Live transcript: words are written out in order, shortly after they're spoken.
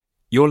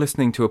You're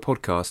listening to a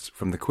podcast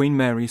from the Queen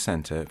Mary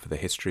Centre for the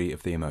History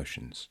of the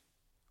Emotions.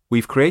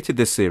 We've created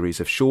this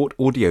series of short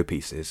audio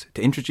pieces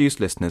to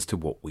introduce listeners to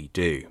what we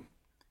do.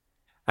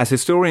 As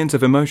historians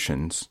of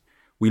emotions,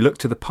 we look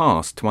to the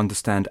past to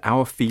understand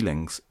our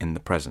feelings in the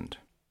present.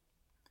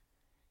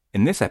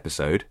 In this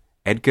episode,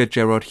 Edgar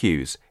Gerard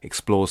Hughes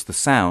explores the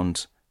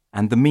sounds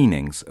and the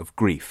meanings of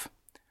grief,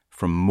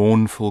 from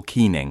mournful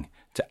keening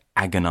to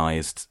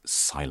agonised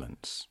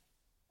silence.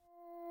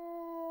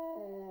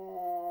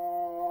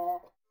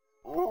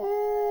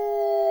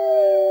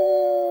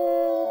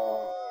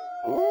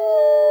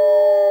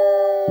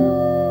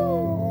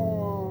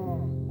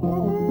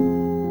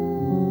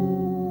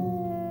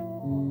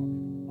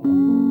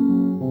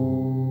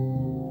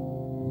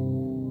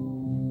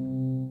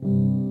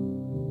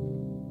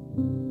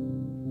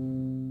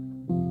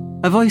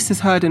 A voice is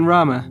heard in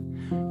Ramah,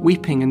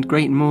 weeping and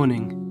great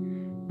mourning,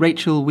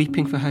 Rachel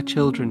weeping for her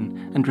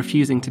children and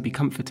refusing to be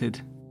comforted.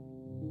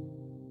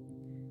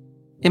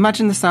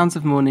 Imagine the sounds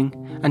of mourning,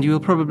 and you will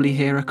probably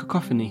hear a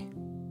cacophony.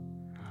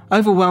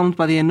 Overwhelmed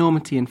by the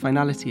enormity and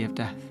finality of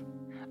death,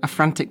 a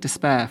frantic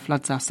despair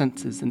floods our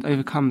senses and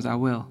overcomes our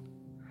will.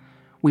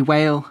 We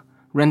wail,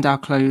 rend our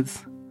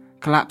clothes,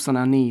 collapse on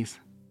our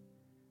knees.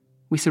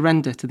 We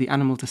surrender to the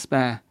animal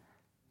despair,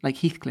 like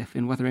Heathcliff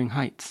in Wuthering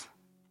Heights.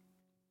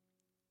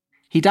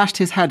 He dashed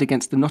his head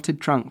against the knotted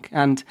trunk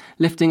and,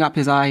 lifting up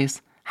his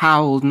eyes,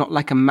 howled not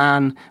like a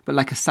man, but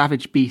like a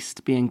savage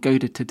beast being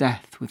goaded to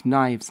death with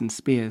knives and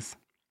spears.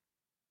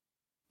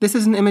 This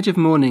is an image of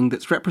mourning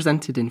that's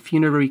represented in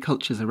funerary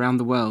cultures around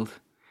the world.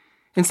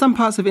 In some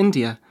parts of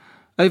India,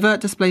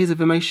 overt displays of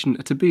emotion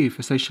are taboo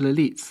for social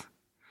elites.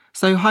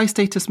 So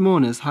high-status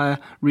mourners hire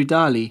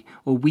rudali,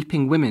 or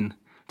weeping women,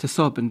 to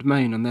sob and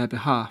moan on their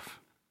behalf.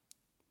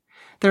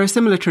 There are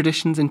similar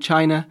traditions in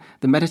China,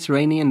 the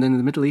Mediterranean and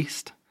the Middle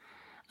East,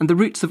 and the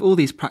roots of all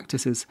these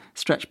practices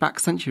stretch back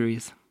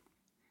centuries.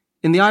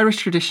 In the Irish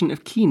tradition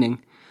of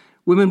keening,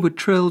 women would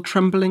trill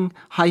trembling,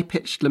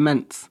 high-pitched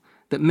laments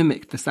that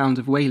mimicked the sound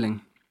of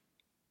wailing.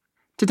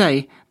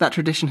 Today, that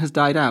tradition has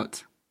died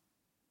out.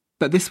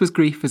 But this was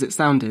grief as it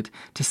sounded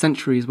to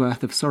centuries'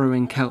 worth of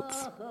sorrowing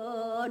Celts.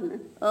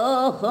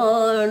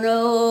 Oh no,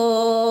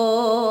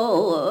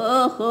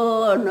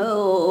 oh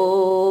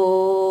no.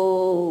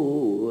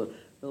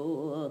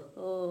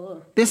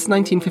 This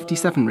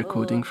 1957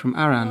 recording from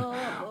Arran,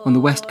 on the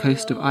west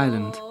coast of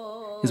Ireland,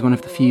 is one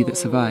of the few that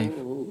survive.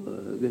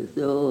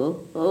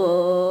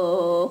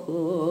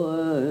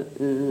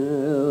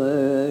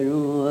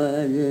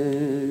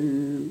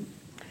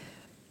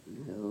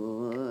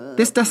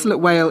 This desolate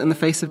wail in the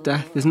face of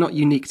death is not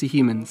unique to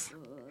humans.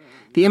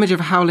 The image of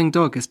a howling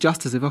dog is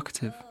just as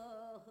evocative.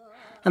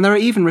 And there are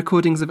even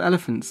recordings of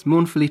elephants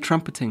mournfully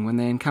trumpeting when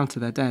they encounter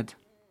their dead.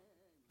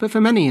 But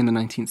for many in the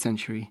 19th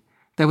century,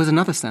 there was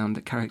another sound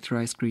that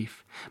characterised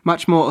grief,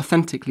 much more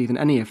authentically than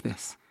any of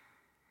this: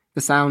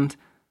 the sound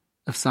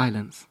of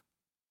silence.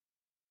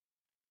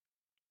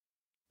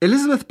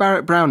 Elizabeth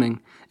Barrett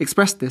Browning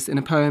expressed this in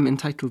a poem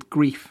entitled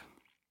Grief.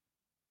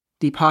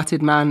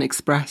 Deep-hearted man,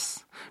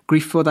 express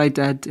grief for thy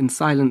dead in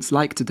silence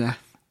like to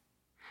death,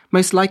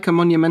 most like a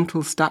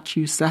monumental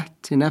statue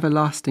set in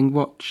everlasting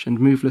watch and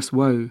moveless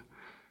woe,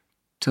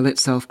 till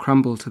itself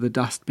crumble to the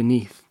dust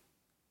beneath.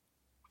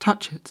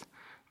 Touch it,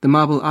 the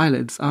marble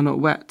eyelids are not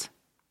wet.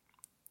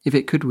 If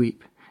it could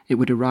weep, it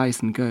would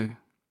arise and go.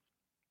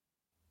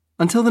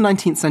 Until the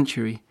 19th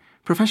century,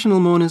 professional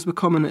mourners were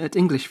common at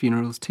English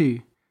funerals too.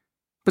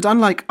 But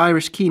unlike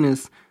Irish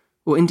keeners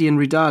or Indian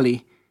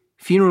rudali,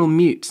 funeral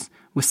mutes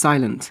were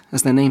silent,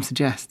 as their name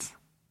suggests.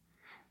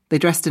 They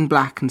dressed in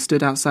black and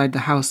stood outside the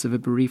house of a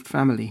bereaved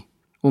family,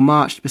 or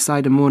marched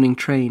beside a mourning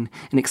train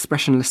in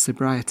expressionless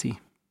sobriety.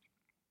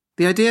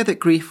 The idea that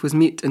grief was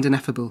mute and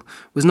ineffable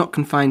was not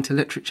confined to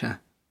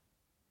literature.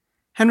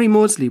 Henry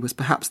Maudsley was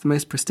perhaps the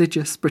most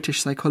prestigious British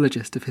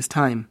psychologist of his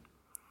time,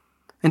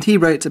 and he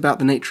wrote about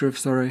the nature of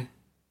sorrow.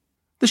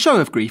 The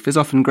show of grief is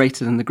often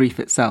greater than the grief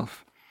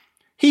itself.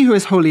 He who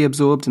is wholly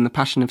absorbed in the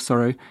passion of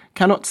sorrow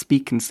cannot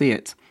speak and see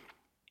it.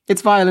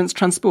 Its violence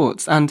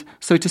transports and,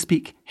 so to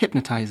speak,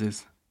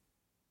 hypnotises.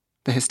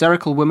 The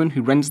hysterical woman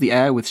who rends the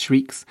air with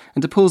shrieks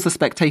and appalls the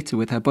spectator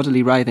with her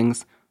bodily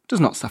writhings does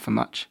not suffer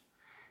much.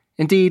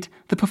 Indeed,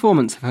 the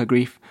performance of her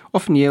grief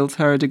often yields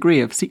her a degree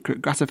of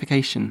secret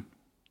gratification.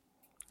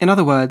 In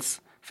other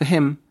words, for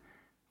him,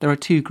 there are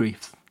two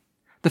griefs.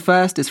 The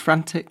first is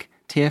frantic,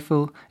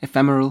 tearful,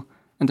 ephemeral,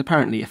 and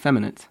apparently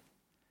effeminate.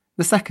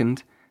 The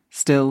second,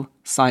 still,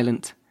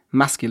 silent,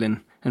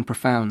 masculine, and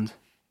profound.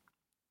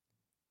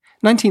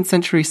 19th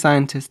century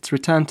scientists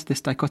returned to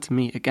this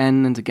dichotomy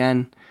again and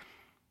again.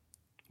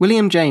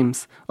 William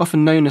James,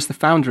 often known as the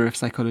founder of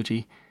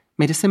psychology,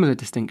 made a similar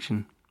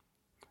distinction.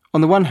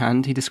 On the one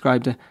hand, he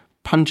described a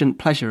pungent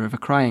pleasure of a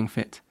crying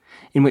fit,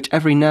 in which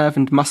every nerve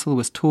and muscle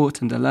was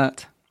taut and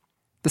alert.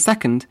 The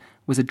second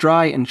was a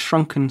dry and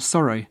shrunken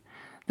sorrow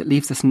that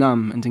leaves us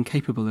numb and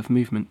incapable of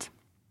movement.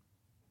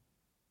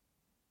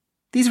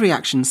 These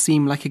reactions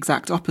seem like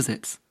exact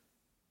opposites,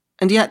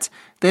 and yet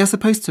they are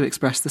supposed to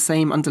express the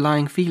same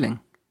underlying feeling.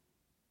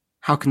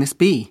 How can this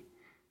be?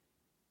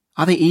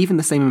 Are they even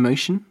the same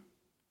emotion?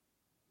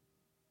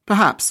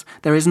 Perhaps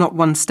there is not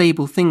one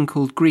stable thing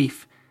called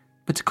grief,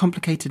 but a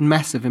complicated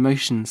mess of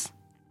emotions.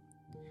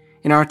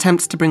 In our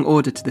attempts to bring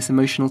order to this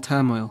emotional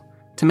turmoil,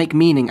 to make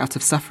meaning out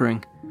of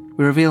suffering,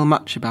 we reveal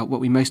much about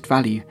what we most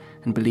value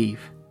and believe.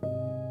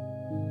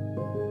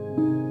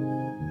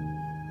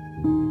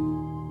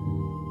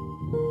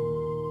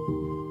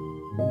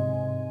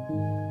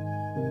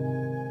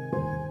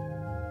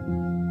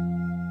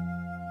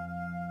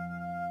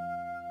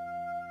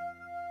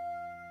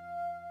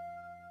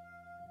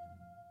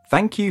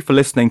 Thank you for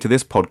listening to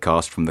this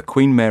podcast from the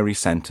Queen Mary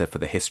Centre for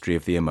the History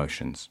of the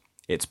Emotions.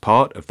 It's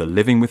part of the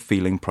Living with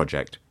Feeling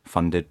project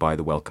funded by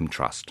the Wellcome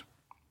Trust.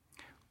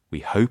 We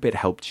hope it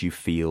helped you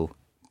feel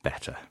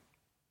better.